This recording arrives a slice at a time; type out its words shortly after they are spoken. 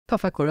Top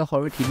 5 Korean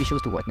horror TV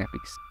shows to watch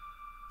Netflix.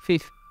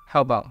 5th,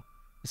 Hellbound.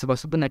 It's about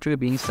supernatural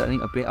beings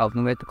suddenly appear out of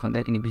nowhere to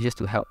condemn individuals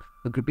to hell.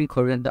 A gripping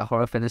Korean dark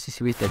horror fantasy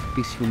series that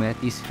depicts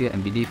humanity's fear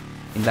and belief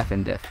in life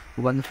and death.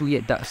 A wonderful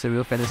yet dark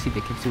surreal fantasy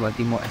that keeps you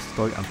wanting more as the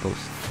story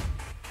unfolds.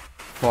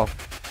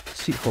 4th,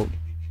 Sweet Home.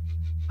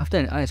 After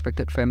an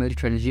unexpected family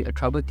tragedy, a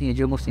troubled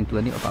teenager moves into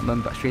a new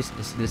apartment, but strange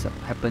incidents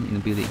happen in the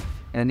building,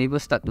 and the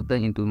neighbors start to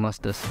turn into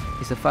monsters.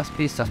 It's a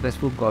fast-paced,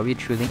 suspenseful, gory,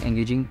 thrilling,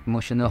 engaging,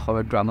 emotional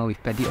horror drama with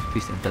plenty of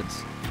twists and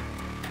turns.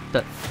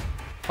 3rd,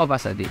 All of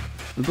Us Are Dead.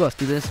 A group of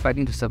students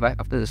fighting to survive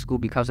after the school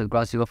becomes a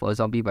ground zero for a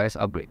zombie virus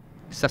outbreak.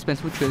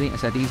 Suspenseful, thrilling,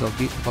 exciting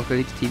zombie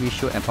apocalypse TV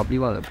show and probably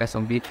one of the best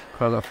zombie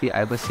choreography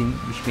I've ever seen,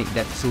 which make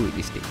that so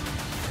realistic.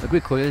 A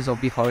great Korean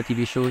zombie horror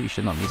TV show you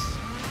should not miss.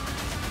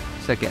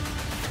 2nd,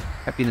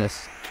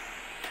 Happiness.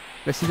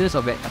 Residents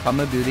of an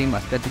apartment building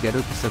must band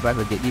together to survive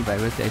a deadly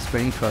virus that is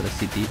spreading throughout the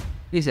city.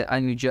 This is an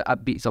unusual,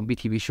 upbeat zombie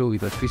TV show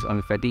with a twist on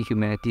reflecting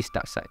humanity's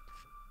dark side.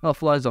 Not a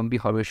full-on zombie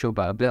horror show,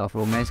 but a blend of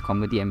romance,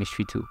 comedy, and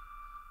mystery too.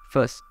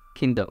 1st,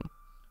 Kingdom.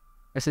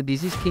 As a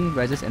diseased king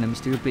rises and a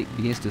mysterious plague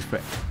begins to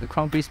spread, the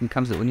crown prince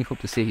becomes the only hope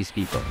to save his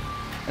people.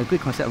 A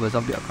great concept of a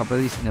zombie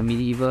apocalypse in the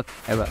medieval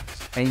era.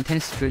 An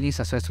intense, thrilling,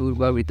 successful,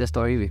 well-written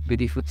story with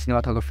beautiful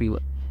cinematography.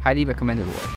 Highly recommended to watch.